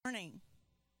morning.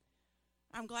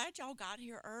 I'm glad y'all got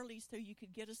here early so you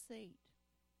could get a seat.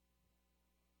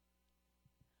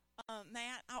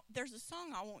 Matt, there's a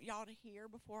song I want y'all to hear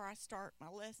before I start my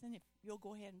lesson. If you'll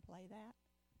go ahead and play that.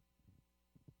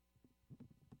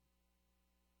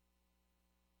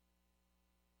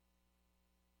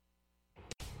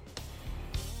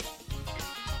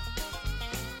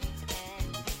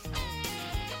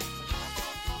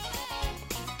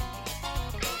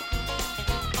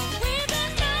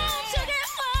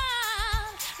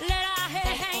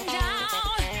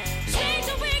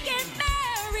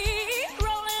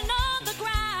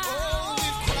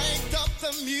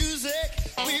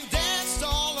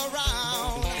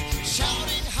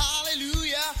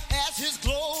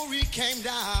 Came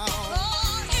down.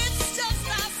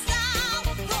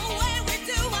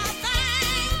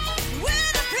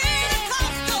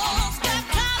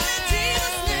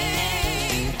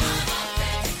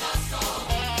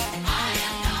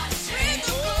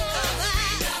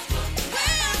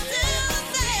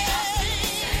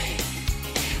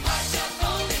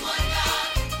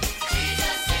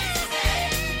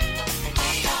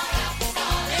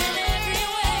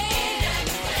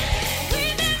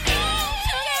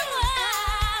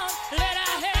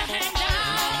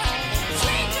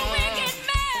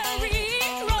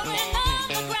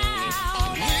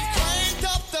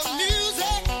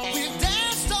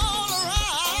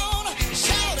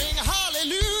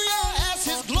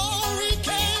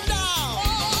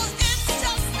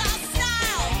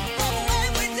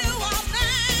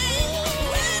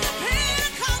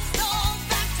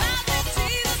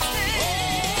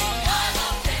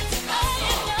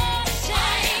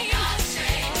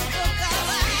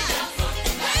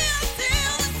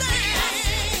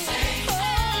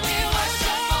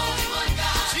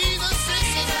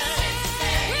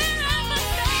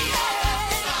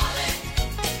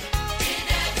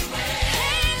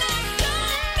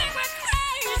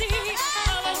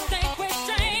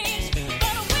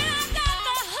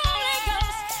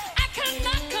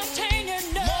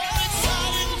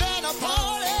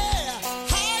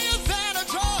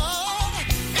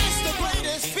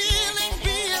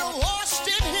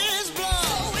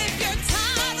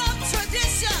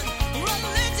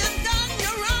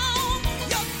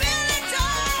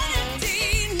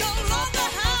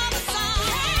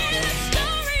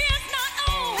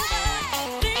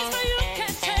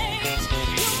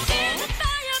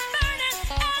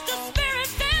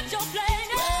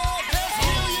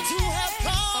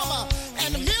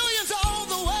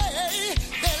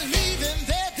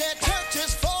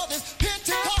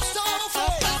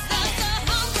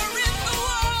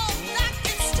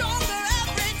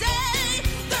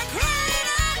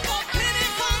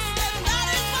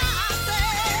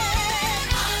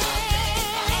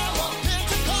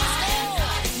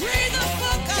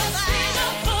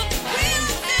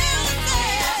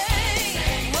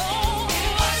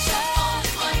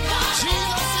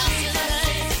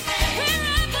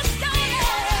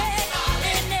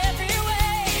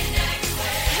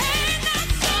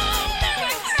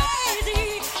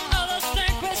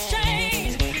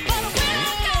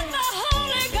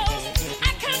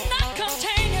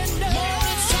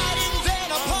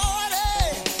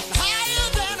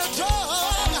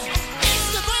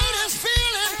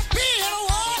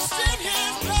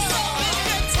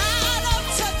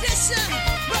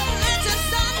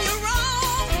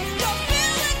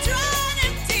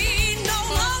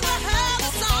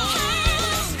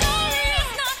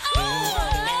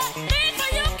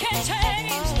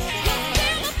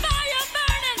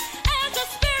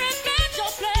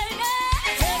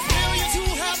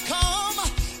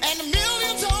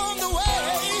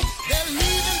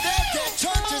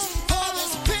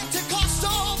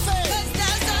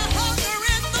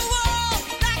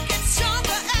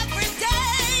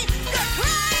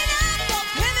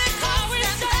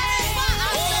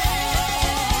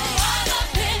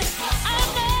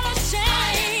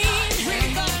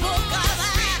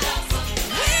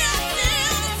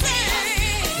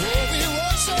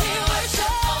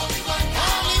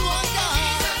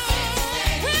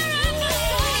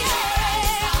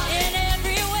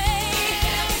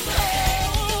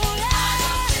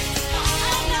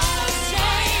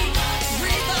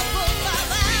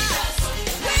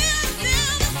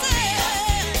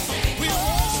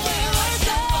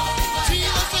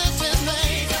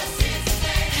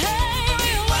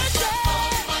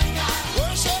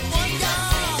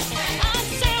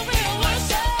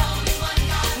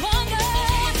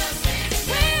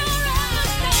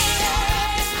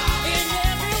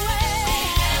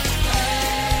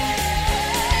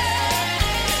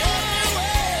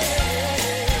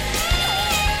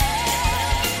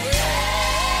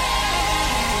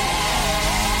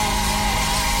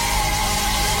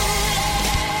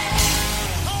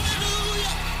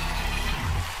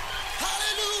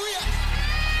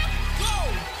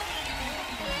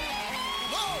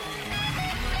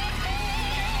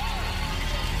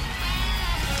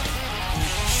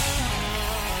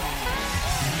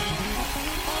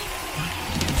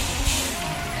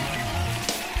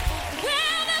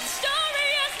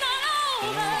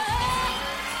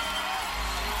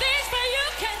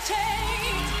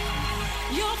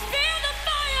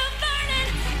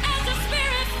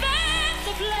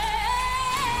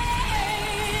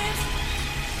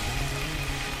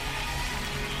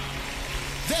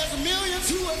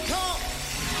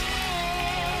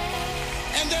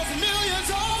 And there's millions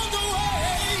on the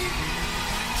way.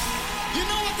 You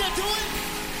know what they're doing?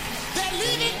 They're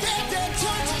leaving their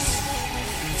churches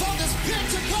for this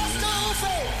Pentecostal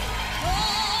faith.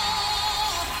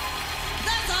 Oh,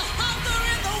 there's a hunger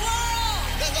in the world.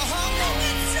 There's a hunger. And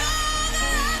it's stronger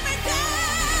every day.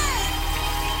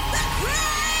 They're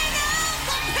crying out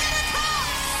for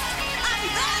Pentecost. And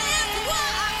that is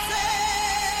what I say.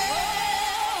 Oh,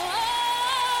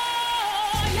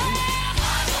 yeah.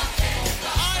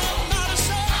 I am not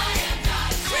ashamed.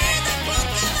 Read the book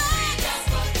of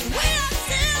Acts. We are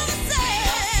still the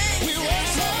same. We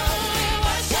worship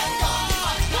God. We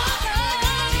are apostolic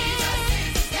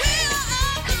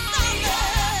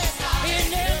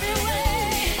in every way.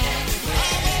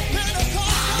 I'm a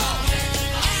Pentecostal.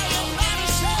 I am not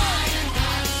ashamed.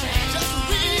 Just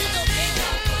read the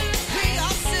book. We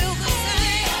are still the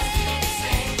same.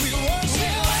 We worship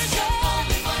God.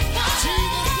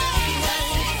 Jesus is reign.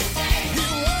 We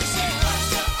worship God.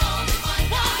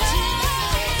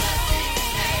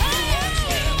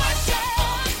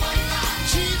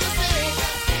 Jesus is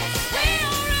we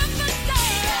are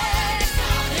apostolic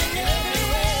in every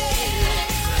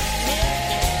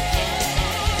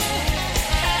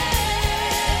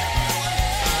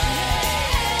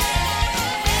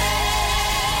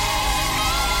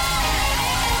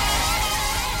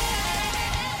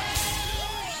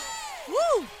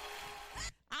Woo!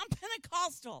 I'm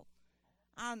Pentecostal.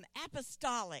 I'm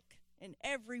apostolic in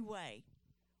every way.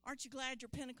 Aren't you glad you're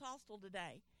Pentecostal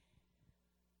today?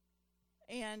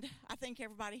 And I think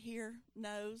everybody here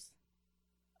knows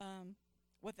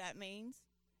what that means.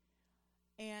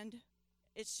 And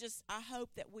it's just, I hope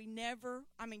that we never,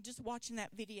 just watching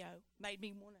that video made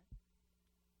me want to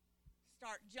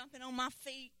start jumping on my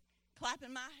feet,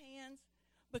 clapping my hands,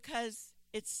 because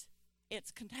it's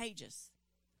contagious.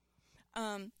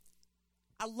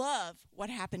 I love what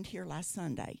happened here last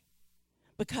Sunday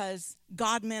because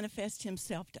God manifested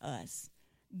himself to us.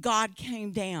 God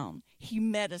came down. He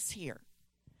met us here.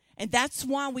 And that's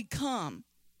why we come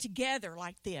together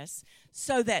like this,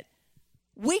 so that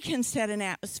we can set an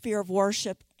atmosphere of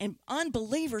worship and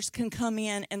unbelievers can come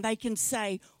in and they can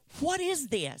say, what is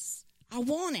this? I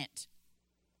want it.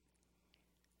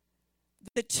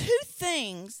 The two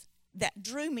things that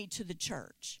drew me to the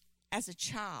church as a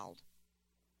child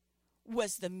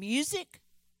was the music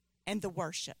and the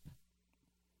worship.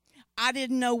 I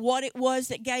didn't know what it was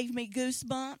that gave me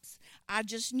goosebumps. I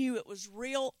just knew it was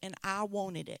real and I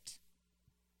wanted it.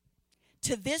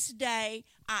 To this day,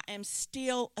 I am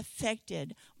still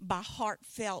affected by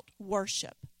heartfelt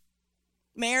worship.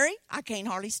 Mary, I can't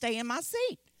hardly stay in my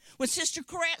seat. When Sister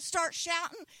Corrette starts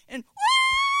shouting and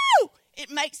woo, it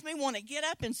makes me want to get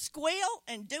up and squeal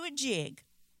and do a jig.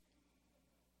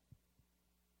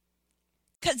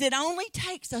 Because it only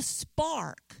takes a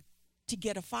spark to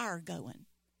get a fire going.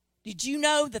 Did you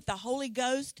know that the Holy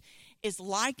Ghost is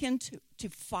likened to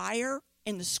fire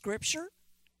in the Scripture?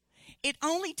 It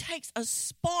only takes a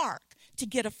spark to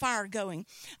get a fire going.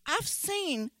 I've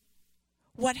seen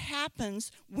what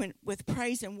happens with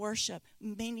praise and worship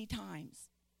many times.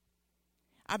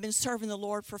 I've been serving the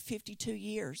Lord for 52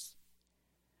 years.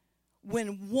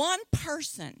 When one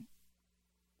person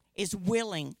is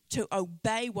willing to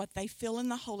obey what they feel in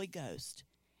the Holy Ghost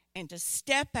and to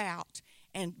step out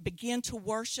and begin to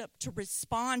worship, to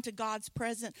respond to God's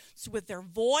presence with their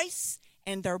voice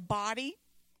and their body,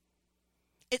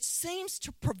 it seems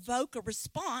to provoke a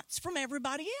response from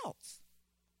everybody else.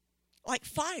 Like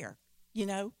fire,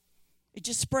 it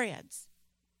just spreads.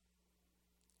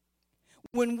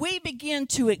 When we begin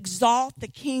to exalt the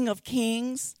King of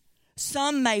Kings,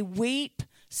 some may weep,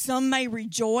 some may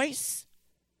rejoice,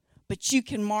 but you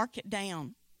can mark it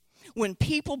down. When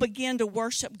people begin to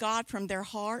worship God from their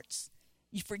hearts,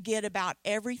 you forget about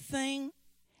everything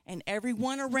and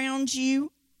everyone around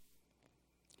you.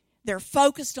 They're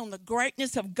focused on the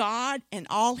greatness of God and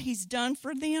all He's done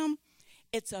for them.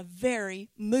 It's a very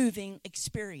moving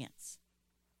experience.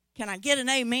 Can I get an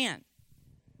amen?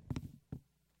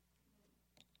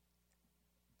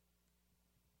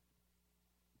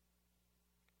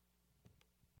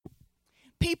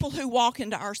 People who walk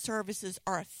into our services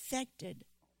are affected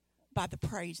by the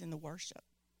praise and the worship.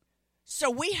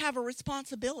 So we have a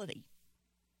responsibility.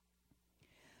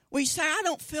 We say, I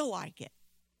don't feel like it.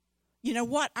 You know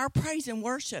what? Our praise and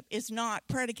worship is not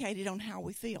predicated on how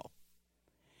we feel.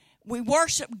 We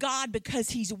worship God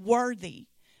because He's worthy.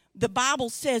 The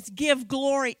Bible says, give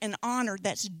glory and honor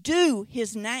that's due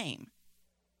His name.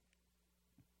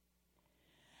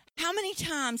 How many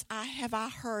times have I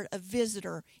heard a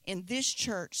visitor in this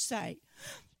church say,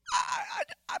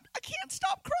 I can't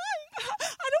stop crying.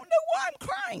 I don't know why I'm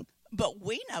crying. But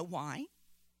we know why.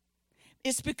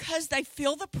 It's because they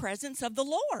feel the presence of the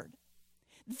Lord.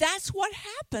 That's what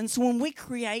happens when we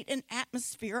create an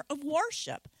atmosphere of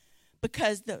worship,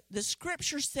 because the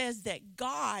scripture says that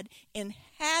God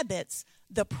inhabits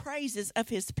the praises of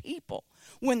his people.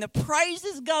 When the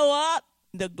praises go up,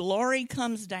 the glory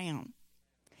comes down.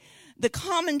 The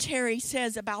commentary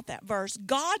says about that verse,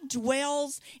 God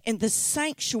dwells in the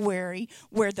sanctuary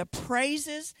where the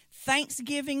praises,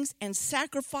 thanksgivings, and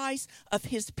sacrifice of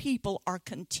his people are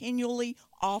continually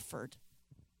offered.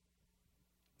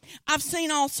 I've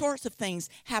seen all sorts of things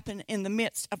happen in the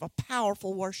midst of a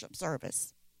powerful worship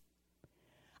service.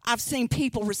 I've seen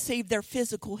people receive their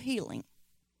physical healing.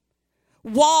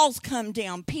 Walls come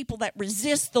down. People that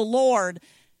resist the Lord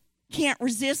can't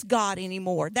resist God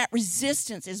anymore. That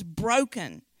resistance is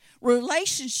broken.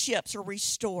 Relationships are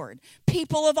restored.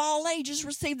 People of all ages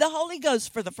receive the Holy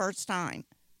Ghost for the first time.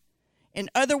 In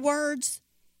other words,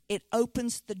 it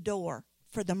opens the door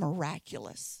for the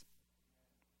miraculous.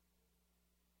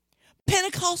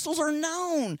 Pentecostals are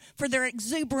known for their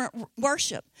exuberant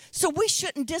worship, so we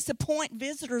shouldn't disappoint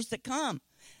visitors that come.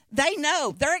 They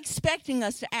know. They're expecting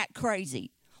us to act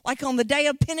crazy. Like on the day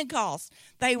of Pentecost,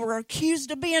 they were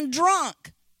accused of being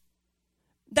drunk.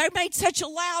 They made such a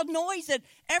loud noise that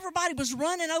everybody was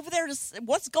running over there to see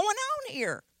what's going on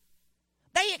here.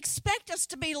 They expect us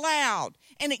to be loud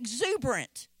and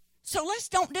exuberant, so let's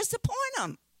don't disappoint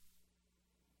them.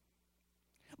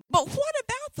 But what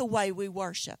about the way we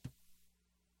worship?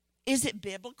 Is it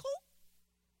biblical?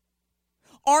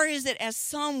 Or is it, as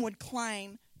some would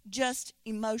claim, just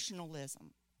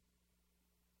emotionalism?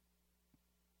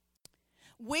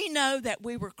 We know that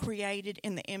we were created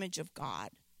in the image of God.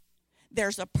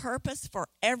 There's a purpose for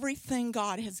everything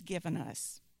God has given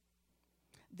us.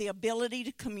 The ability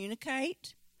to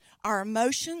communicate, our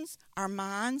emotions, our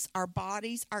minds, our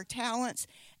bodies, our talents,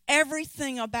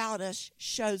 everything about us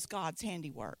shows God's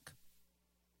handiwork.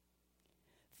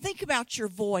 Think about your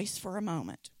voice for a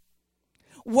moment.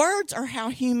 Words are how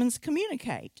humans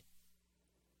communicate.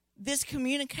 This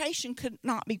communication could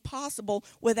not be possible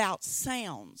without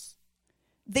sounds.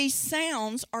 These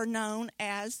sounds are known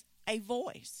as a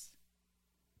voice.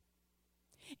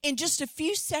 In just a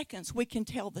few seconds, we can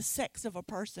tell the sex of a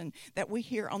person that we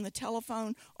hear on the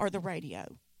telephone or the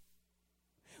radio.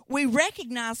 We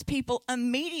recognize people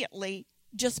immediately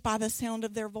just by the sound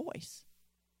of their voice.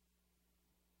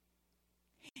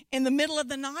 In the middle of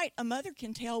the night, a mother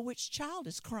can tell which child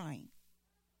is crying.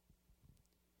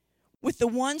 With the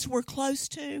ones we're close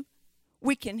to,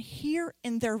 we can hear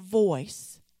in their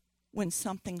voice when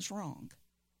something's wrong.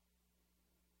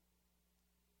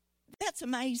 That's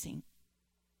amazing.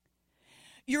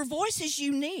 Your voice is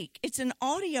unique. It's an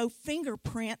audio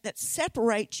fingerprint that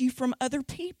separates you from other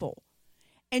people.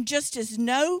 And just as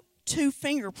no two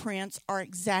fingerprints are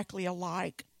exactly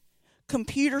alike,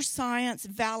 computer science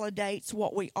validates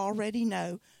what we already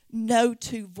know. No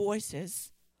two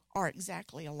voices are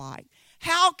exactly alike.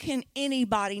 How can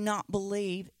anybody not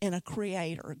believe in a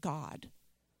creator God?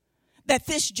 That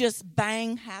this just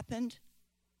bang happened?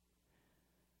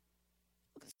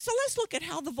 So let's look at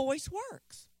how the voice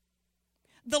works.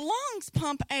 The lungs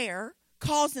pump air,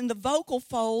 causing the vocal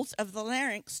folds of the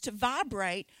larynx to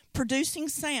vibrate, producing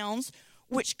sounds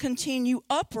which continue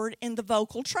upward in the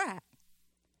vocal tract.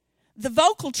 The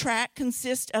vocal tract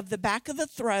consists of the back of the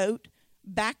throat,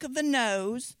 back of the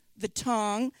nose, the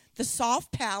tongue, the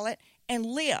soft palate, and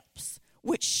lips,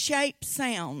 which shape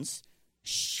sounds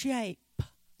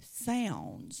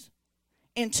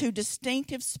into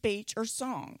distinctive speech or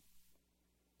song.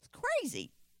 It's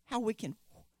crazy how we can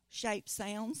shape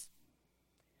sounds.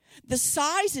 The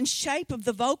size and shape of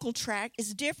the vocal tract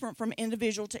is different from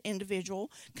individual to individual,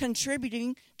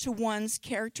 contributing to one's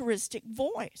characteristic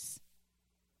voice.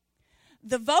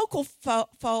 The vocal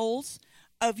folds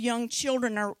of young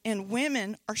children and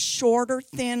women are shorter,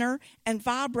 thinner, and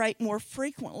vibrate more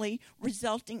frequently,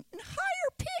 resulting in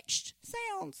higher-pitched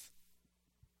sounds.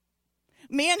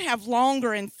 Men have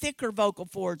longer and thicker vocal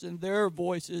cords, and their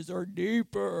voices are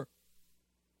deeper.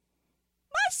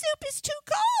 My soup is too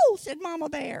cold, said Mama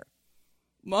Bear.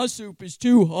 My soup is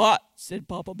too hot, said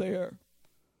Papa Bear.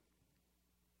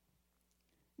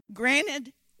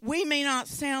 Granted, we may not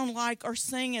sound like or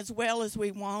sing as well as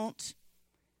we want,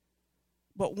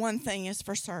 but one thing is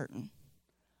for certain.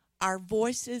 Our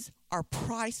voices are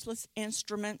priceless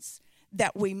instruments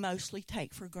that we mostly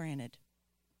take for granted.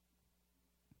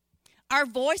 Our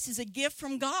voice is a gift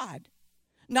from God,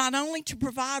 not only to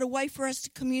provide a way for us to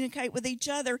communicate with each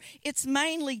other, it's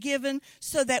mainly given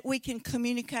so that we can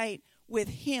communicate with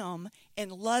Him in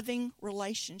loving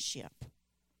relationship.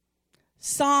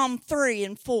 Psalm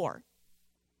 3:4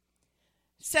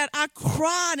 said, I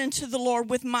cried unto the Lord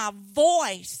with my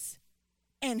voice,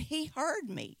 and he heard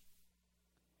me.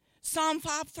 Psalm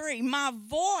 5:3, my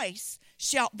voice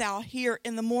shalt thou hear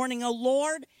in the morning, O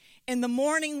Lord. In the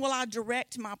morning will I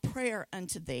direct my prayer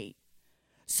unto thee.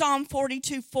 Psalm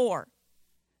 42:4,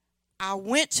 I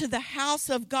went to the house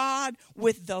of God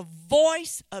with the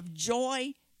voice of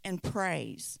joy and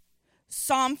praise.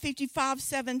 Psalm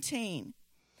 55:17,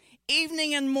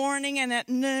 evening and morning and at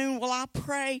noon will I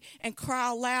pray and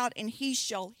cry aloud, and he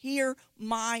shall hear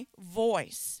my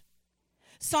voice.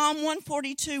 Psalm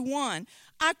 142:1,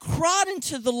 I cried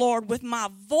unto the Lord with my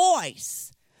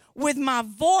voice. With my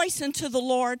voice unto the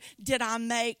Lord did I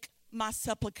make my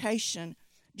supplication.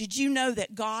 Did you know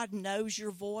that God knows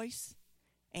your voice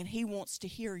and he wants to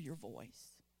hear your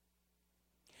voice?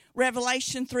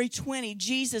 Revelation 3:20,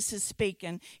 Jesus is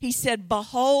speaking. He said,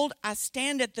 behold, I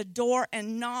stand at the door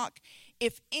and knock.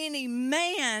 If any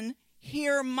man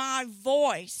hear my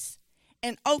voice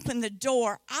and open the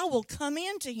door, I will come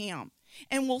into him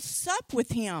and will sup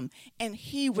with him and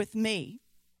he with me.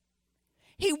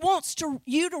 He wants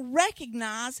you to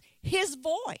recognize his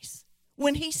voice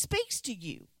when he speaks to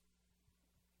you.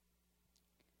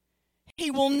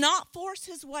 He will not force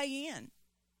his way in.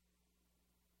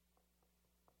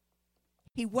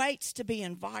 He waits to be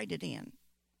invited in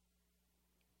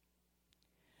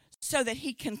so that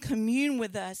he can commune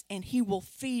with us and he will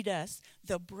feed us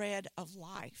the bread of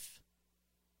life.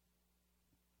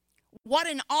 What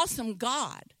an awesome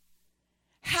God.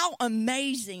 How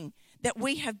amazing that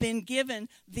we have been given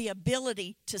the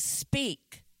ability to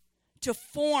speak, to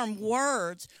form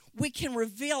words. We can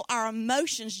reveal our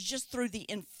emotions just through the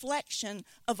inflection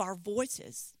of our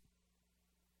voices,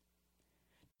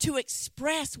 to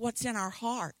express what's in our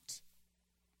heart.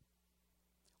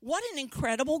 What an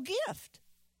incredible gift.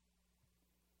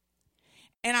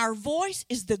 And our voice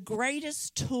is the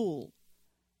greatest tool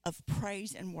of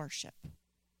praise and worship.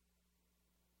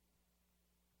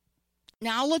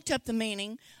 Now, I looked up the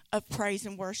meaning of praise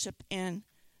and worship in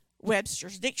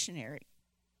Webster's dictionary.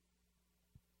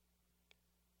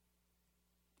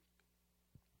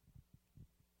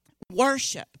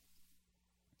 Worship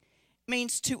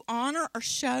means to honor or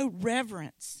show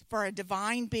reverence for a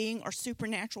divine being or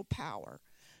supernatural power,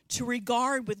 to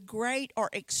regard with great or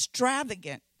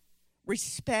extravagant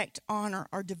respect, honor,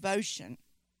 or devotion.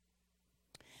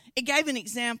 It gave an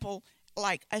example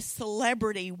like a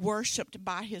celebrity worshipped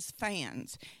by his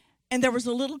fans. And there was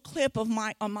a little clip of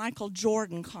a Michael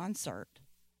Jordan concert.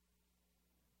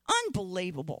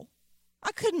 Unbelievable.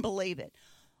 I couldn't believe it.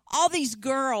 All these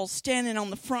girls standing on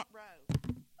the front row,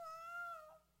 waving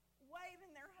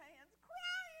their hands,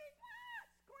 crying,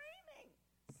 screaming.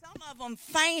 Some of them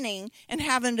fainting and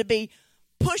having to be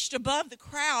pushed above the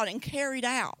crowd and carried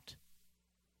out.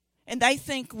 And they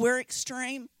think we're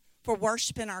extreme for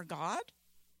worshiping our God.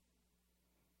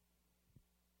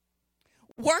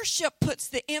 Worship puts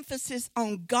the emphasis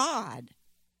on God,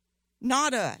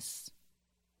 not us.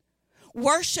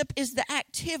 Worship is the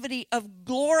activity of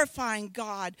glorifying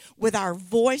God with our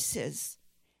voices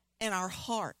and our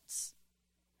hearts.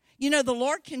 You know, the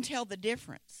Lord can tell the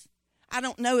difference. I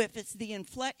don't know if it's the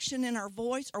inflection in our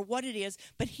voice or what it is,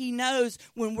 but he knows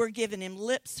when we're giving him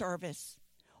lip service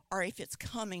or if it's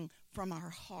coming from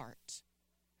our heart.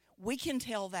 We can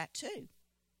tell that too.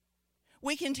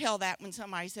 We can tell that when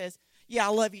somebody says, yeah, I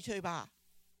love you too, bye.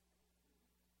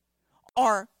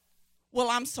 Or, well,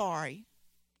 I'm sorry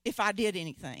if I did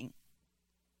anything.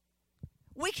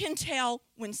 We can tell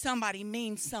when somebody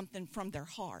means something from their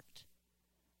heart.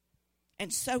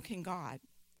 And so can God.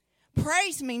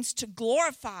 Praise means to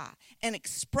glorify, an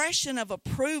expression of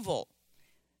approval.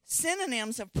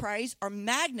 Synonyms of praise are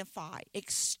magnify,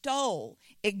 extol,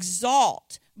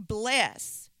 exalt,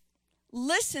 bless.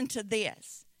 Listen to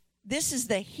this. This is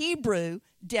the Hebrew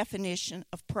definition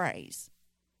of praise.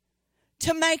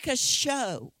 To make a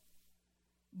show,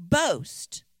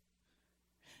 boast,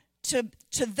 to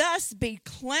thus be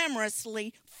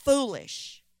clamorously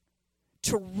foolish,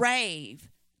 to rave,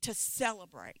 to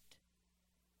celebrate.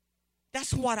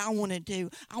 That's what I want to do.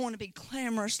 I want to be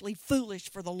clamorously foolish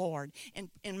for the Lord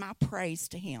in my praise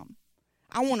to him.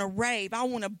 I want to rave. I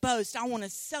want to boast. I want to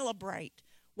celebrate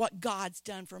what God's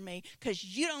done for me, because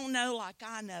you don't know like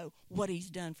I know what he's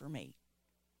done for me.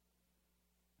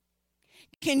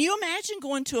 Can you imagine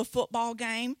going to a football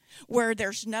game where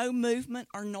there's no movement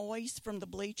or noise from the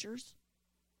bleachers?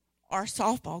 Or a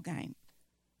softball game?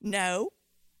 No.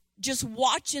 Just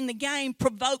watching the game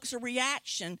provokes a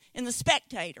reaction in the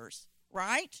spectators,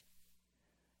 right?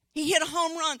 He hit a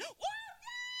home run.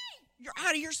 You're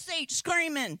out of your seat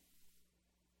screaming.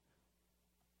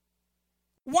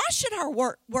 Why should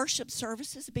our worship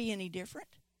services be any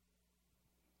different?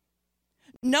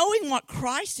 Knowing what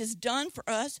Christ has done for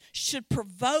us should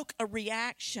provoke a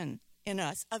reaction in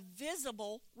us, a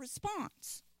visible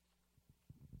response.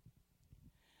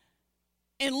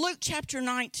 In Luke chapter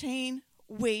 19,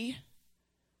 we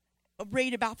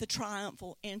read about the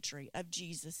triumphal entry of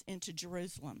Jesus into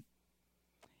Jerusalem.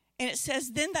 And it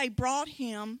says, then they brought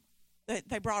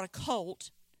a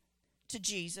colt to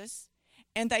Jesus,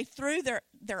 and they threw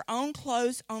their own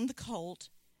clothes on the colt.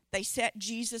 They set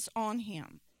Jesus on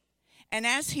him. And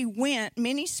as he went,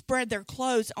 many spread their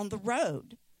clothes on the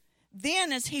road.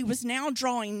 Then, as he was now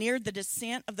drawing near the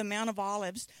descent of the Mount of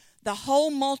Olives, the whole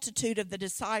multitude of the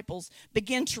disciples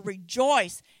began to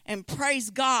rejoice and praise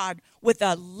God with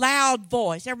a loud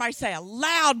voice. Everybody say, a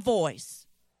loud voice.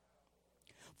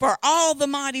 For all the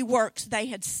mighty works they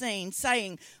had seen,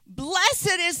 saying,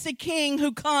 blessed is the King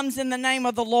who comes in the name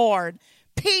of the Lord.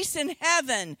 Peace in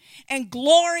heaven and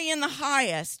glory in the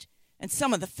highest. And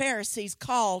some of the Pharisees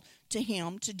called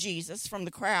to Jesus from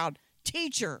the crowd,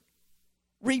 teacher,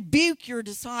 rebuke your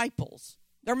disciples.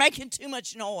 They're making too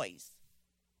much noise.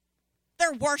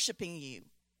 They're worshiping you.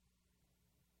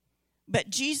 But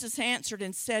Jesus answered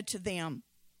and said to them,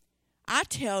 I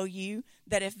tell you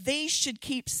that if these should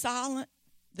keep silent,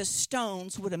 the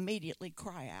stones would immediately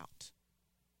cry out.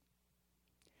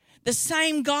 The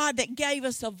same God that gave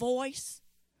us a voice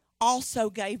also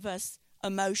gave us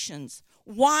emotions.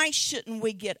 Why shouldn't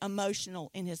we get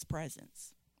emotional in his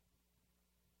presence?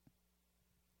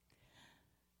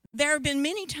 There have been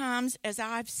many times as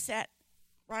I've sat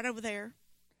right over there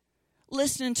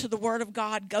listening to the word of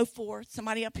God go forth,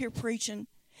 somebody up here preaching,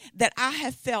 that I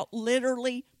have felt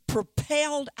literally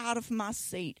propelled out of my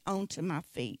seat onto my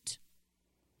feet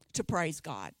to praise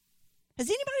God. Has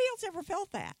anybody else ever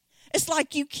felt that? It's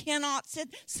like you cannot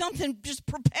sit, something just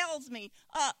propels me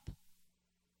up.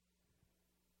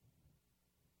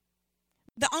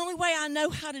 The only way I know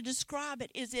how to describe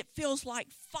it is it feels like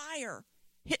fire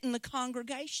hitting the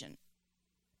congregation.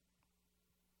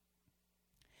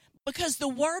 Because the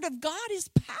Word of God is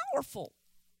powerful.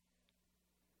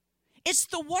 It's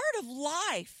the Word of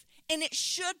life, and it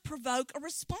should provoke a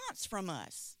response from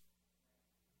us.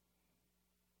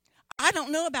 I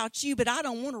don't know about you, but I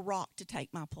don't want a rock to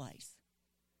take my place.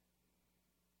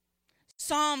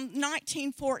 Psalm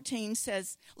 19:14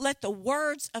 says, let the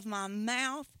words of my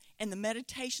mouth and the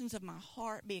meditations of my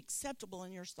heart be acceptable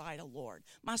in your sight, O Lord,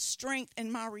 my strength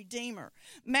and my redeemer.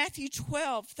 Matthew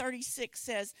 12:36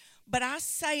 says, but I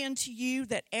say unto you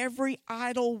that every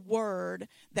idle word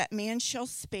that men shall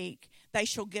speak, they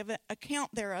shall give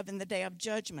account thereof in the day of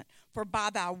judgment. For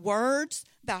by thy words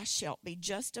thou shalt be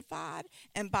justified,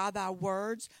 and by thy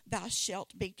words thou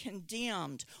shalt be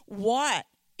condemned. What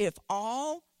if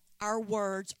all our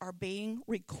words are being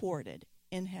recorded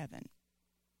in heaven?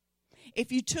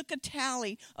 If you took a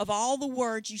tally of all the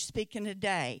words you speak in a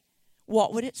day,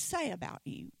 what would it say about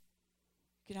you? You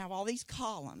could have all these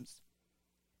columns.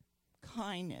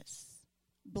 Kindness,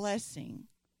 blessing,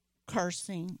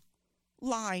 cursing,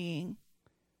 lying,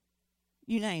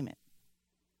 you name it.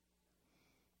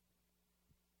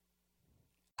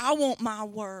 I want my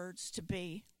words to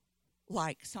be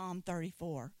like Psalm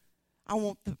 34. I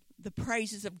want the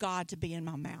praises of God to be in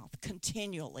my mouth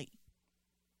continually.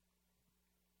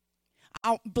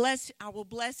 I will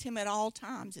bless him at all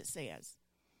times, it says.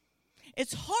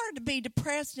 It's hard to be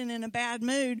depressed and in a bad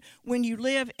mood when you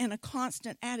live in a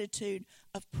constant attitude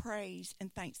of praise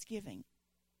and thanksgiving.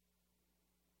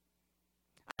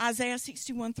 Isaiah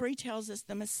 61:3 tells us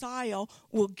the Messiah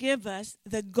will give us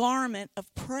the garment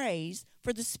of praise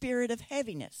for the spirit of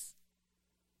heaviness.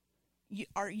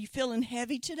 Are you feeling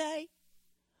heavy today?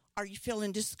 Are you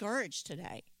feeling discouraged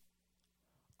today?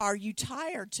 Are you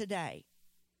tired today?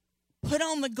 Put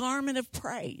on the garment of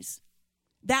praise.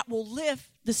 That will lift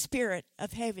the spirit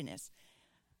of heaviness.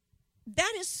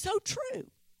 That is so true.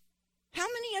 How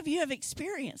many of you have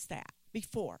experienced that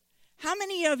before? How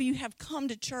many of you have come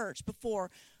to church before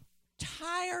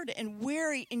tired and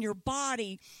weary in your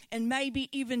body and maybe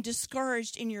even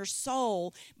discouraged in your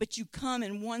soul, but you come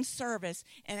in one service,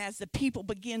 and as the people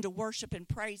begin to worship and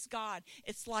praise God,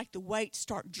 it's like the weights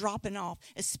start dropping off,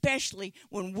 especially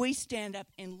when we stand up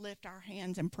and lift our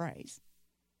hands and praise.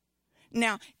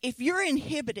 Now, if you're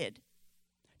inhibited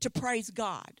to praise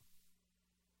God,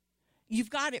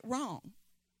 you've got it wrong.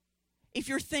 If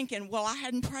you're thinking, well, I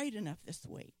hadn't prayed enough this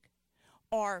week,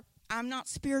 or I'm not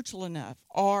spiritual enough,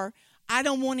 or I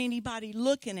don't want anybody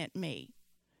looking at me,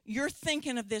 you're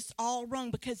thinking of this all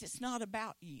wrong, because it's not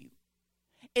about you.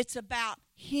 It's about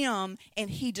him, and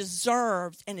he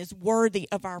deserves and is worthy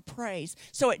of our praise.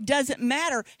 So it doesn't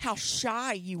matter how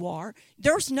shy you are.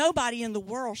 There's nobody in the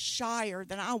world shyer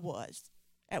than I was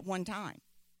at one time.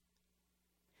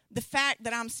 The fact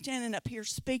that I'm standing up here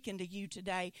speaking to you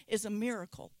today is a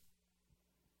miracle.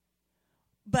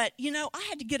 But, I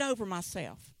had to get over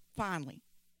myself, finally.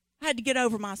 I had to get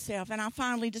over myself, and I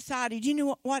finally decided, you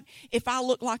know what? If I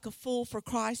look like a fool for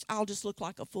Christ, I'll just look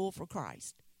like a fool for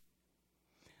Christ.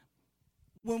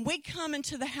 When we come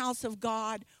into the house of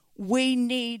God, we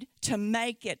need to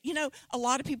make it. A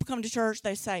lot of people come to church,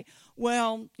 they say,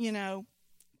 well,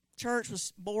 church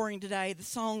was boring today. The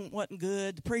song wasn't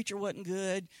good. The preacher wasn't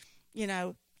good.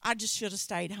 I just should have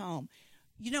stayed home.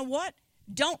 You know what?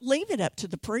 Don't leave it up to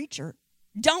the preacher.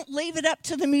 Don't leave it up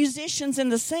to the musicians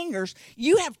and the singers.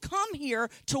 You have come here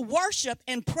to worship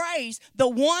and praise the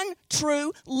one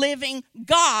true living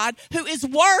God who is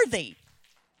worthy.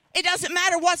 It doesn't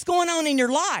matter what's going on in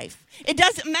your life. It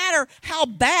doesn't matter how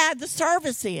bad the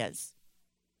service is.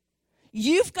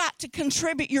 You've got to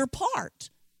contribute your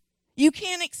part. You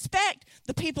can't expect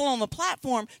the people on the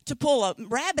platform to pull a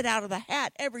rabbit out of the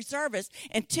hat every service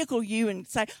and tickle you and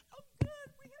say, oh, good,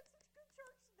 we had such a good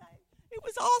church today. It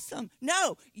was awesome.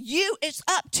 No, it's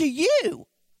up to you.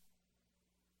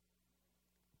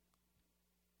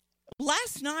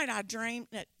 Last night I dreamed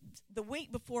that the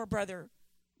week before Brother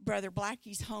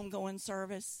Blackie's homegoing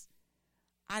service,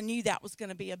 I knew that was going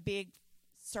to be a big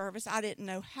service. I didn't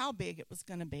know how big it was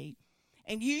going to be.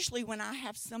 And usually when I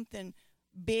have something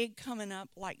big coming up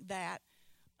like that,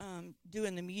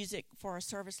 doing the music for a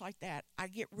service like that, I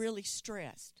get really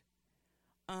stressed.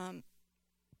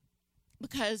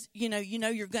 Because,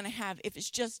 you're going to have, if it's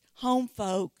just home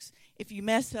folks, if you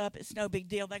mess up, it's no big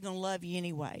deal. They're going to love you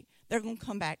anyway. They're going to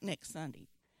come back next Sunday.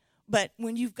 But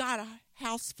when you've got a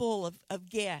house full of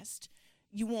guests,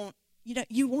 you want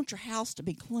your house to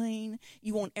be clean.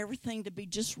 You want everything to be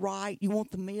just right. You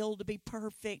want the meal to be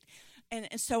perfect. And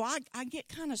so I get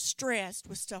kind of stressed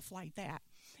with stuff like that.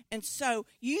 And so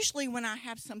usually when I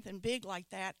have something big like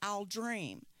that, I'll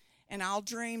dream. And I'll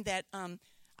dream that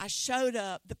I showed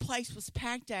up, the place was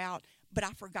packed out, but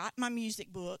I forgot my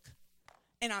music book.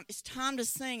 And it's time to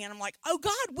sing. And I'm like, oh,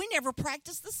 God, we never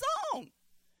practiced the song.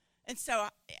 And so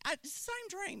it's the same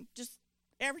dream, just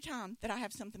every time that I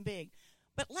have something big.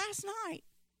 But last night,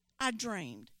 I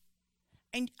dreamed.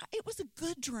 And it was a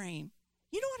good dream.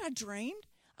 You know what I dreamed?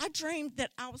 I dreamed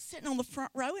that I was sitting on the front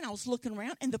row and I was looking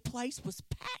around and the place was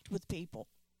packed with people.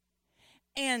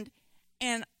 And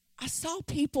I saw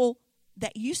people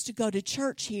that used to go to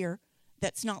church here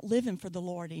that's not living for the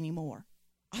Lord anymore.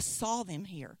 I saw them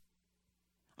here.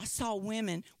 I saw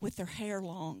women with their hair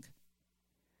long.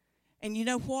 And you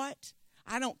know what?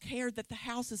 I don't care that the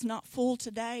house is not full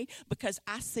today because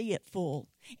I see it full.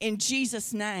 In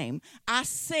Jesus' name, I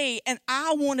see, and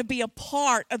I want to be a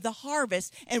part of the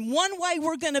harvest. And one way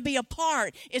we're going to be a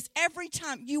part is every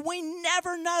time we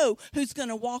never know who's going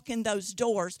to walk in those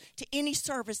doors to any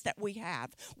service that we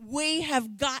have. We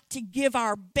have got to give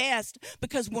our best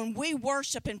because when we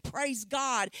worship and praise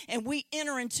God and we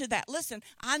enter into that, listen,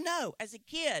 I know as a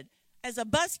kid, as a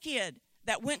bus kid,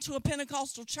 that went to a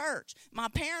Pentecostal church. My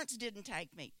parents didn't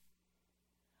take me.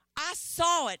 I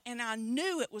saw it and I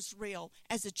knew it was real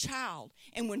as a child.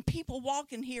 And when people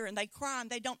walk in here and they cry and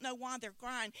they don't know why they're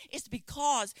crying, it's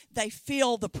because they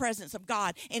feel the presence of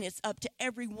God. And it's up to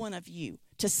every one of you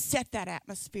to set that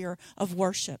atmosphere of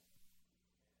worship.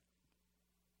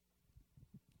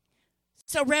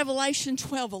 So Revelation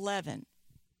 12:11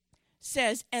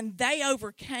 says, and they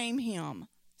overcame him,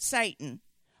 Satan,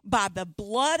 by the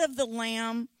blood of the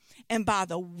Lamb and by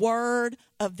the word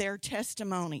of their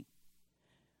testimony.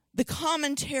 The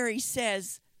commentary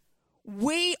says,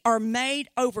 we are made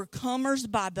overcomers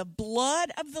by the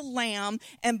blood of the Lamb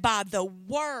and by the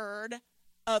word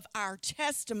of our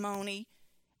testimony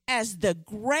as the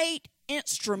great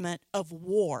instrument of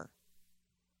war.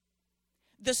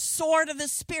 The sword of the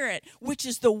Spirit, which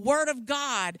is the word of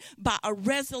God, by a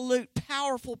resolute,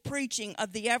 powerful preaching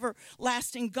of the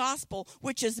everlasting gospel,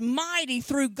 which is mighty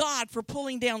through God for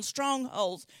pulling down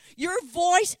strongholds. Your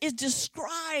voice is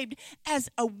described as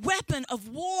a weapon of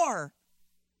war,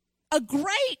 a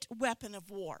great weapon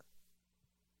of war.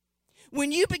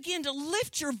 When you begin to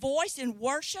lift your voice in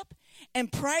worship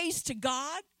and praise to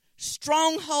God,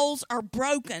 strongholds are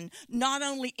broken, not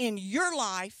only in your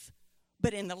life,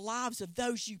 but in the lives of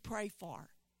those you pray for.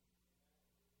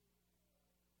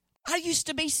 I used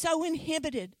to be so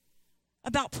inhibited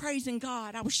about praising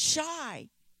God. I was shy.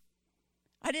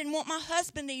 I didn't want my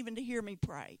husband even to hear me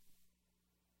pray.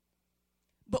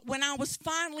 But when I was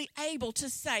finally able to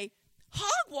say,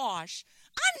 hogwash,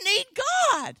 I need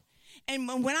God. And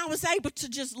when I was able to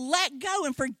just let go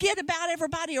and forget about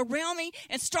everybody around me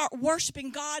and start worshiping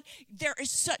God, there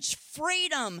is such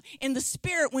freedom in the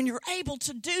spirit when you're able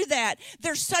to do that.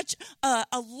 There's such a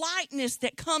lightness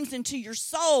that comes into your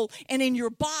soul and in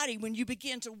your body when you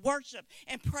begin to worship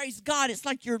and praise God. It's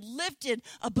like you're lifted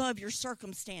above your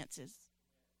circumstances.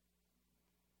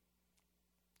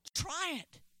 Try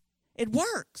it. It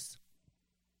works.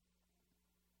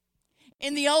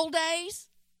 In the old days,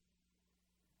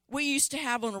 we used to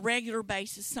have on a regular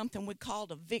basis something we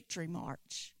called a victory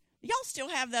march. Y'all still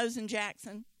have those in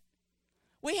Jackson?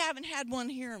 We haven't had one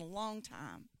here in a long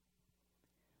time.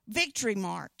 Victory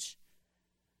march.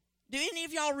 Do any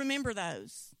of y'all remember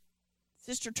those?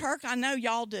 Sister Turk, I know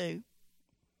y'all do.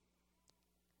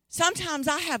 Sometimes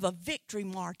I have a victory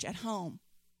march at home.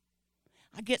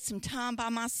 I get some time by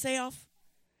myself.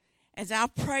 As I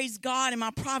praise God in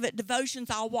my private devotions,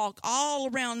 I'll walk all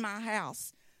around my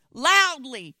house,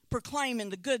 loudly proclaiming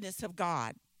the goodness of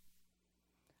God.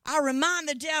 I remind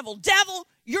the devil,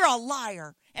 you're a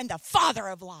liar and the father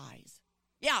of lies.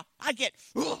 Yeah, I get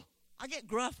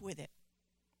gruff with it.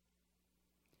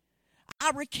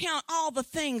 I recount all the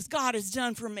things God has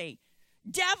done for me.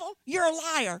 Devil, you're a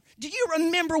liar. Do you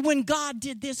remember when God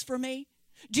did this for me?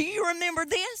 Do you remember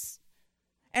this?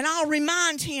 And I'll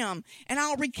remind him, and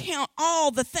I'll recount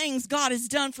all the things God has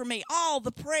done for me, all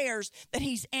the prayers that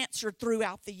he's answered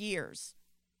throughout the years.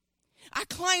 I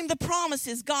claim the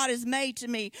promises God has made to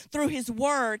me through his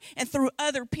word and through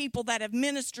other people that have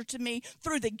ministered to me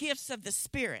through the gifts of the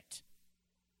Spirit.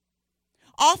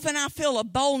 Often I feel a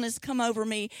boldness come over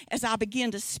me as I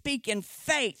begin to speak in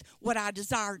faith what I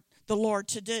desire the Lord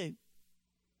to do.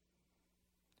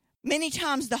 Many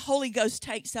times the Holy Ghost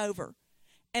takes over.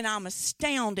 And I'm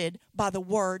astounded by the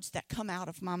words that come out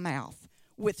of my mouth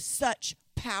with such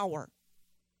power.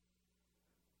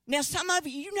 Now, some of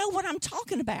you know what I'm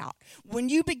talking about. When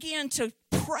you begin to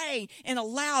pray in a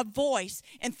loud voice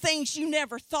and things you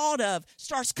never thought of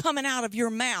starts coming out of your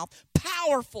mouth,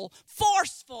 powerful,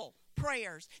 forceful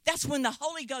prayers. That's when the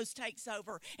Holy Ghost takes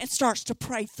over and starts to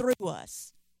pray through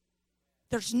us.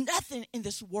 There's nothing in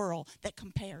this world that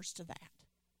compares to that.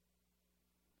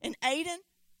 And Aiden,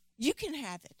 you can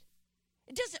have it.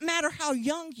 It doesn't matter how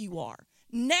young you are.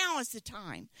 Now is the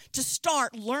time to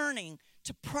start learning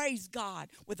to praise God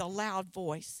with a loud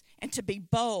voice and to be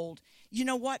bold. You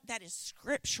know what? That is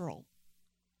scriptural.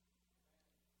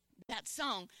 That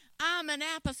song, I'm an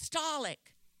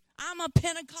apostolic. I'm a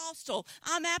Pentecostal.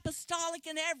 I'm apostolic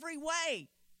in every way.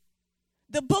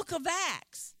 The book of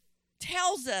Acts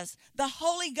tells us the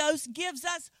Holy Ghost gives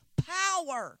us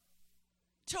power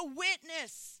to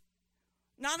witness.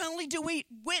 Not only do we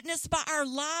witness by our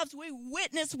lives, we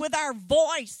witness with our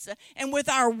voice and with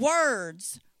our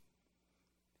words.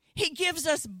 He gives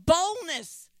us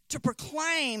boldness to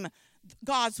proclaim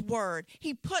God's word.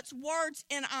 He puts words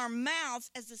in our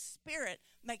mouths as the Spirit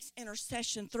makes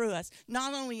intercession through us,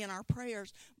 not only in our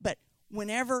prayers, but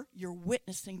whenever you're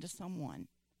witnessing to someone.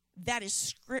 That is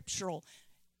scriptural.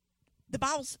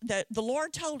 The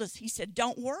Lord told us, he said,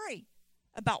 don't worry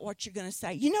about what you're going to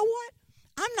say. You know what?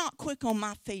 I'm not quick on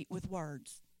my feet with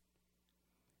words.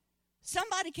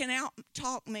 Somebody can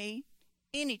out-talk me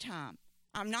anytime.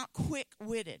 I'm not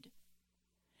quick-witted.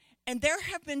 And there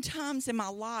have been times in my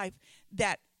life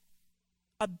that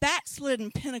a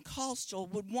backslidden Pentecostal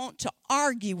would want to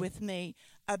argue with me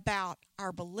about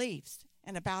our beliefs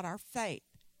and about our faith.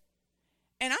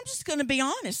 And I'm just going to be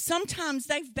honest. Sometimes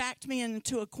they've backed me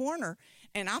into a corner,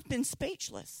 and I've been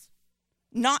speechless,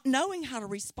 not knowing how to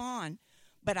respond.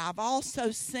 But I've also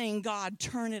seen God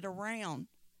turn it around.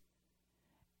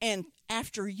 And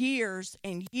after years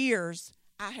and years,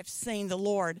 I have seen the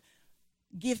Lord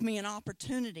give me an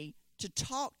opportunity to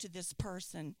talk to this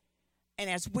person. And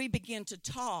as we begin to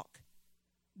talk,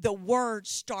 the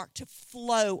words start to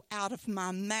flow out of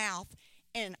my mouth.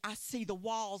 And I see the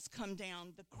walls come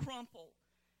down, the crumple,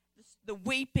 the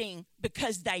weeping,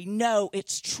 because they know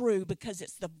it's true, because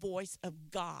it's the voice of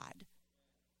God.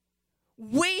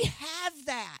 We have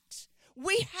that.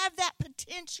 We have that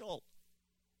potential.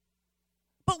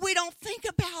 But we don't think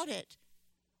about it.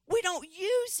 We don't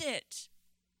use it.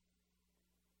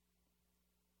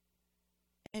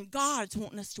 And God's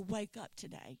wanting us to wake up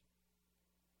today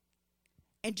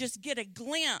and just get a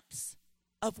glimpse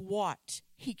of what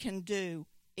he can do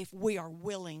if we are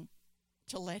willing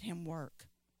to let him work.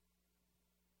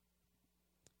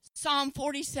 Psalm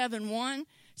 47:1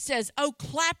 says, "Oh,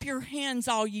 clap your hands,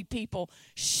 all ye people.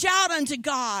 Shout unto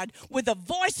God with a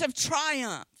voice of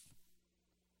triumph."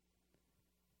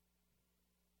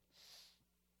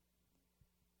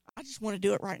 I just want to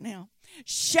do it right now.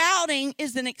 Shouting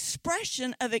is an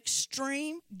expression of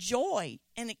extreme joy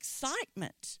and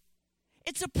excitement.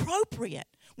 It's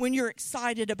appropriate when you're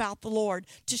excited about the Lord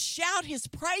to shout his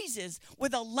praises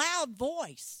with a loud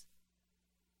voice.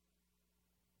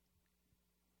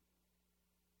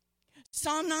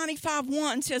 Psalm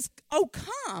 95:1 says, "Oh,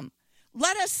 come,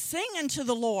 let us sing unto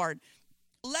the Lord.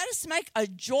 Let us make a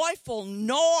joyful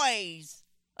noise."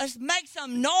 Let's make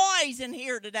some noise in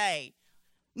here today.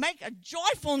 Make a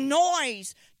joyful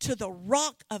noise to the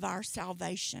rock of our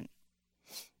salvation.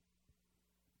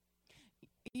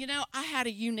 You know, I had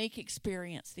a unique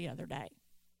experience the other day.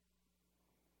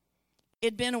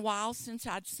 It'd been a while since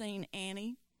I'd seen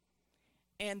Annie,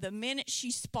 and the minute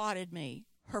she spotted me,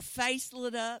 her face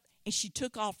lit up, and she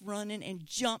took off running and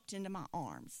jumped into my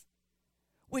arms,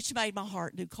 which made my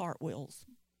heart do cartwheels.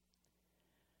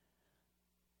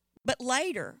 But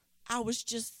later, I was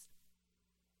just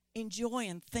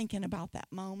enjoying thinking about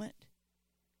that moment.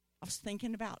 I was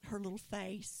thinking about her little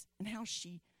face and how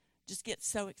she just gets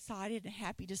so excited and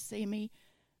happy to see me.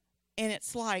 And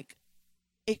it's like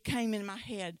it came in my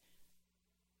head.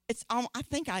 I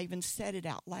think I even said it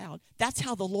out loud. That's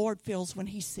how the Lord feels when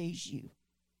he sees you.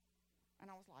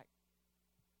 And I was like,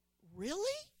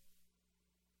 really?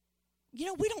 You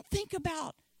know, we don't think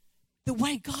about the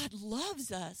way God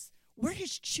loves us. We're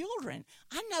his children.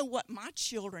 I know what my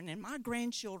children and my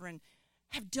grandchildren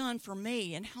have done for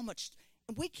me and how much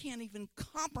we can't even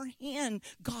comprehend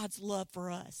God's love for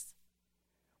us.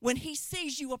 When he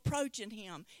sees you approaching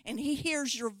him and he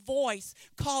hears your voice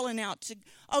calling out to,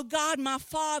 "Oh God, my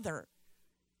Father,"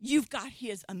 you've got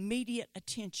his immediate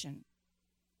attention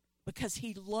because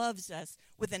he loves us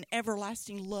with an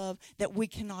everlasting love that we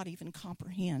cannot even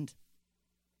comprehend.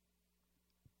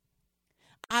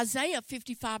 Isaiah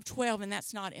 55:12, and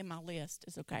that's not in my list,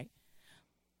 it's okay,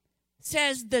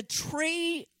 says the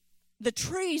trees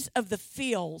of the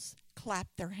fields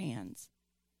clap their hands.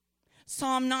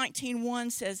 Psalm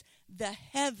 19:1 says, "The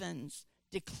heavens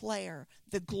declare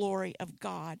the glory of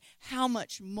God." How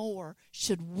much more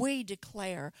should we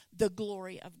declare the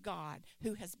glory of God,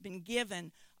 who has been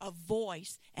given a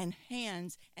voice and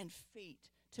hands and feet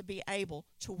to be able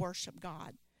to worship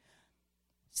God?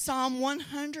 Psalm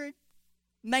 100,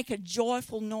 "Make a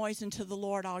joyful noise unto the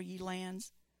Lord, all ye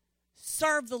lands.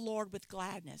 Serve the Lord with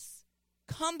gladness.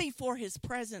 Come before his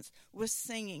presence with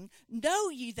singing. Know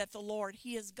ye that the Lord,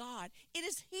 he is God. It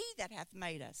is he that hath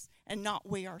made us, and not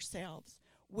we ourselves.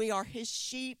 We are his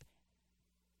sheep.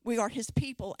 We are his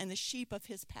people, and the sheep of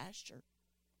his pasture.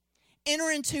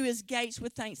 Enter into his gates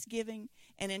with thanksgiving,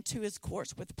 and into his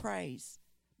courts with praise.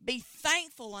 Be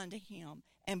thankful unto him,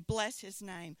 and bless his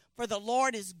name. For the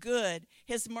Lord is good.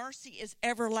 His mercy is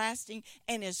everlasting,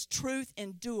 and his truth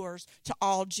endures to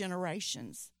all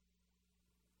generations."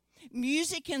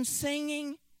 Music and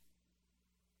singing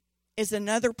is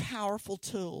another powerful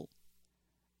tool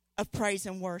of praise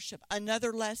and worship.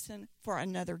 Another lesson for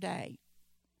another day.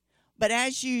 But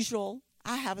as usual,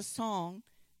 I have a song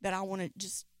that I want to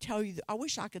just tell you. I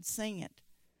wish I could sing it,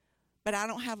 but I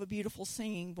don't have a beautiful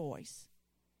singing voice.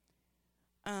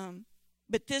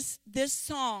 But this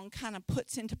song kind of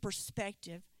puts into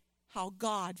perspective how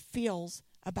God feels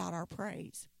about our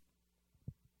praise.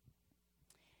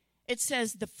 It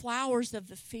says, "The flowers of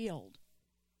the field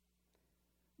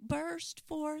burst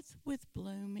forth with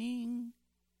blooming."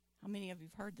 How many of you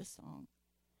have heard the song?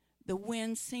 "The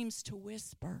wind seems to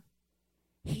whisper,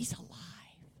 he's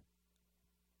alive.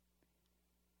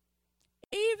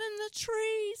 Even the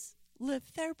trees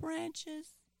lift their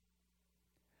branches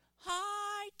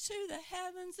high to the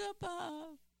heavens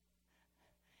above,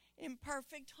 in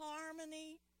perfect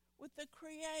harmony with the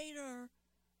Creator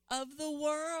of the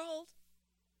world.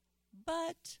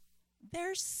 But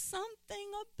there's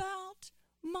something about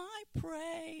my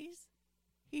praise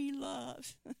he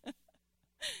loves."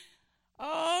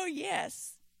 Oh,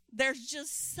 yes. There's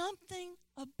just something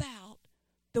about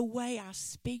the way I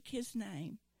speak his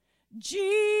name.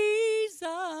 Jesus.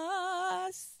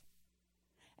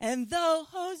 And the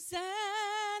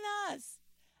hosannas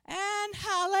and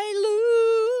hallelujahs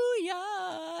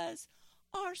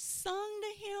are sung to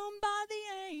him by the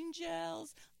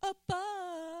angels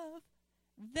above.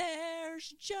 There's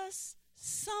just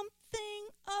something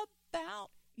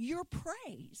about your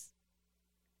praise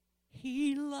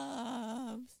he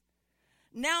loves.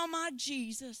 Now my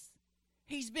Jesus,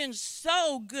 he's been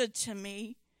so good to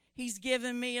me. He's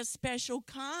given me a special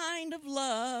kind of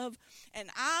love,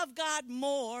 and I've got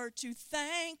more to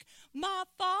thank my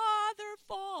Father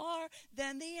for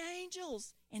than the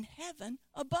angels in heaven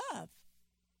above.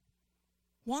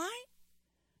 Why?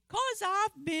 'Cause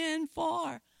I've been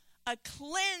for a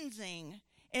cleansing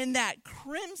in that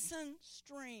crimson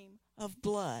stream of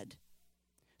blood.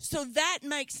 So that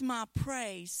makes my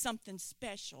praise something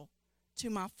special to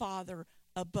my Father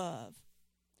above.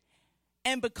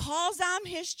 And because I'm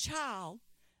his child,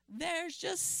 there's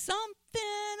just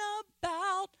something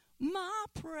about my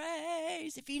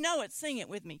praise. If you know it, sing it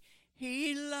with me.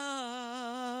 He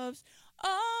loves.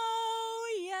 Oh,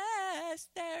 yes,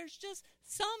 there's just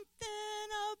something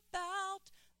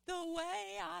about the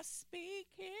way I speak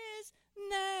his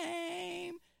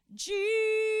name. Jesus.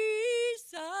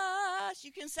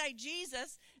 You can say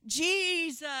Jesus.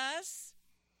 Jesus.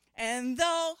 And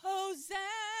the hosannas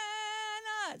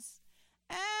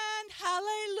and hallelujahs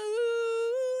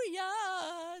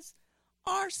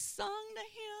are sung to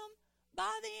him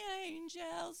by the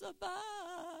angels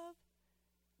above.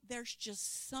 There's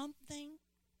just something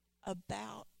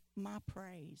about my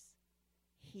praise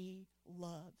he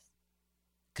loves.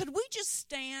 Could we just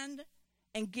stand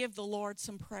and give the Lord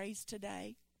some praise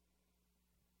today?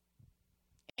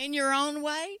 In your own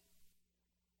way?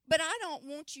 But I don't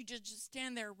want you to just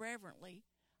stand there reverently.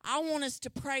 I want us to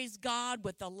praise God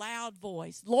with a loud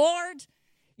voice. Lord,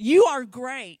 you are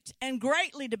great and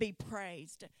greatly to be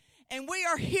praised. And we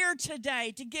are here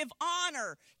today to give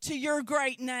honor to your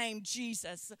great name,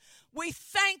 Jesus. We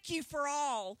thank you for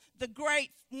all the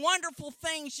great, wonderful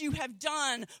things you have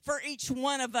done for each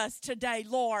one of us today,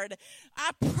 Lord.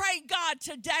 I pray, God,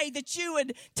 today that you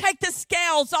would take the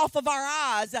scales off of our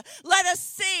eyes. Let us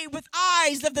see with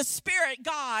eyes of the Spirit,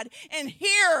 God, and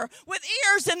hear with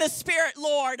ears in the Spirit,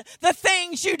 Lord, the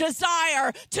things you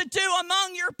desire to do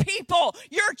among your people,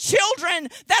 your children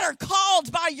that are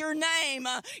called by your name.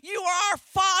 You are our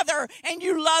Father, and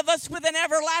you love us with an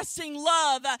everlasting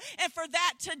love. And for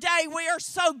that today, we are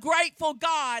so grateful,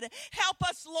 God. Help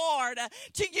us, Lord,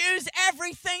 to use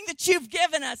everything that you've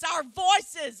given us, our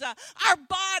voices, our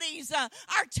bodies,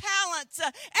 our talents,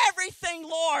 everything,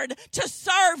 Lord, to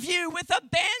serve you with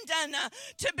abandon,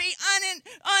 to be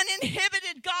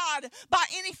uninhibited, God, by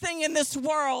anything in this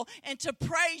world, and to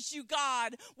praise you,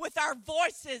 God, with our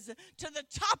voices to the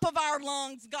top of our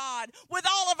lungs, God, with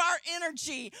all of our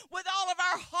energy, with all of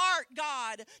our heart,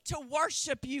 God, to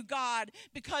worship you, God,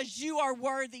 because you are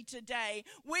worthy today.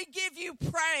 We give you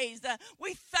praise.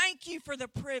 We thank you for the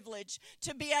privilege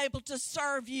to be able to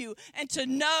serve you and to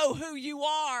know who you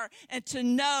are and to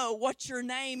know what your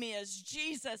name is.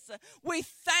 Jesus, we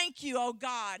thank you, oh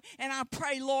God. And I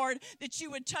pray, Lord, that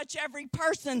you would touch every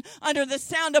person under the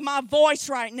sound of my voice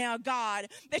right now, God,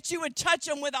 that you would touch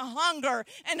them with a hunger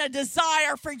and a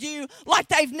desire for you like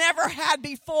they've never had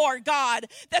before, God,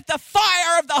 that the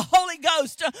fire of the Holy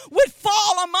Ghost would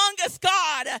fall among us,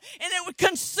 God, and it would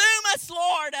consume us,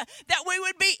 Lord, that we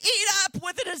would be eat up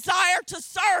with a desire to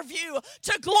serve you,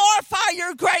 to glorify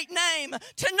your great name,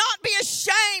 to not be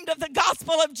ashamed of the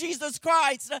gospel of Jesus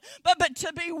Christ, but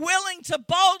to be willing to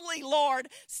boldly, Lord,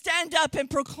 stand up and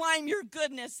proclaim your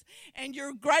goodness and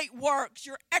your great works,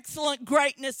 your excellent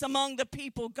greatness among the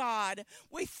people, God.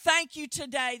 We thank you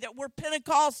today that we're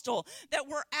Pentecostal, that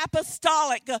we're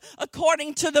apostolic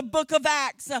according to the book of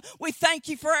Acts. We thank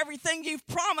you for everything you've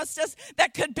promised us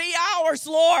that could be ours,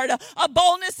 Lord. A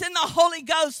boldness in the Holy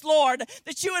Ghost, Lord,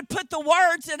 that you would put the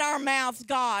words in our mouths,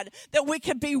 God, that we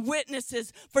could be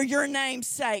witnesses for your name's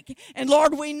sake. And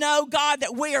Lord, we know, God,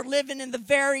 that we are living in the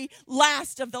very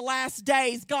last of the last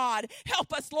days, God.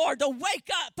 Help us, Lord, to wake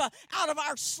up out of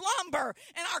our slumber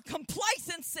and our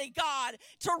complacency, God,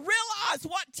 to realize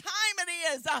what time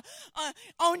it is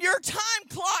on your time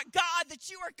clock, God, that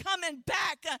you are coming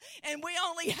back and we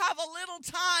only have a little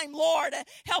time, Lord.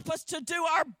 Help us to do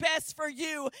our best for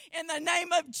you in the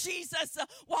name of Jesus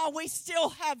while we still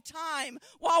have time,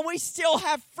 while we still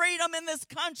have freedom in this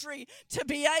country to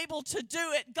be able to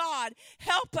do it, God.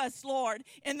 Help us, Lord,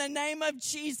 in the name of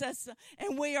Jesus.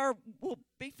 And will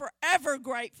be forever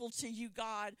grateful to you,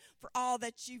 God, for all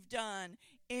that you've done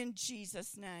in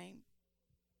Jesus' name.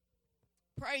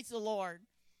 Praise the Lord.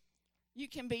 You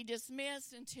can be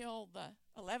dismissed until the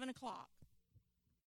 11 o'clock.